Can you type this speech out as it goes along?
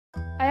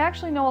I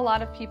actually know a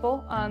lot of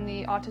people on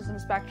the autism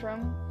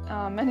spectrum.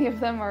 Many of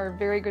them are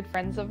very good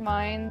friends of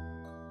mine.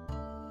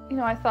 You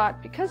know, I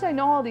thought, because I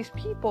know all these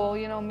people,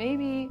 you know,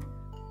 maybe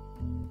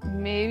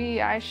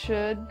I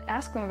should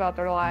ask them about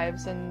their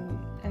lives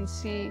and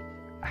see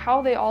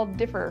how they all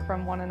differ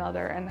from one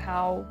another and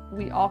how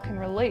we all can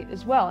relate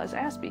as well as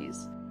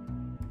aspies.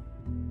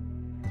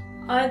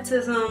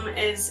 Autism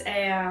is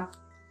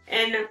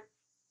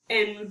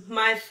in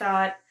my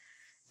thought,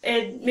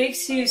 it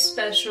makes you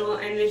special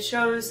and it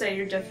shows that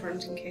you're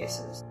different in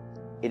cases.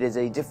 It is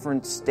a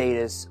different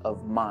status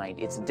of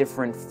mind. It's a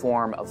different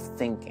form of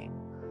thinking.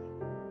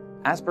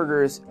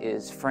 Asperger's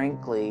is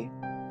frankly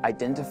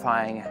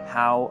identifying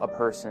how a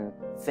person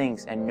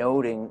thinks and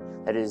noting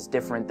that it is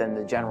different than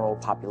the general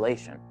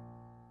population.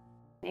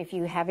 If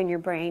you have in your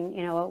brain,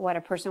 you know, what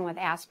a person with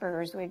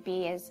Asperger's would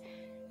be is,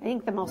 I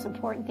think the most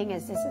important thing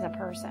is this is a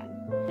person,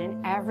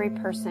 and every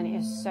person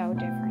is so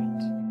different.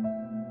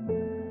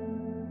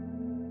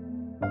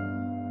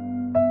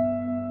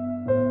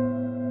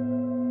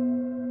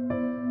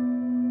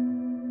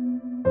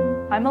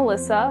 I'm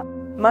Alyssa.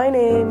 My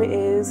name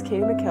is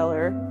Katie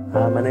McKellar.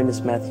 My name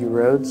is Matthew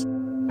Rhodes.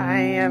 I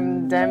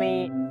am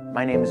Demi.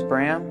 My name is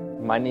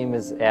Bram. My name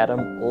is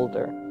Adam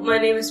Older. My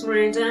name is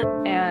Miranda.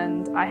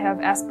 And I have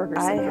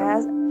Asperger's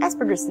syndrome. I have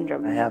Asperger's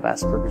syndrome. I have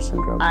Asperger's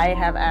syndrome. I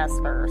have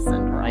Asperger's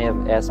syndrome. I have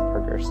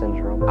Asperger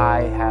syndrome.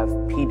 I have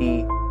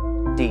PD,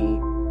 D,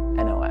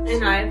 and OS.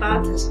 And I have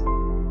autism.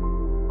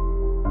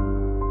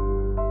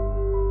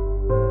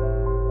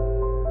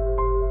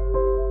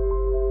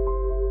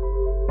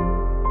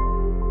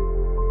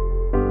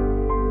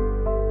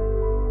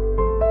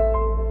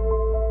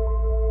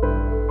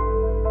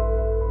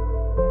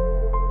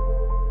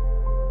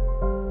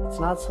 It's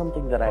not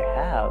something that I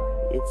have,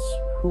 it's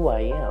who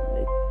I am.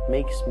 It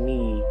makes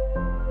me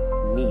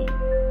me.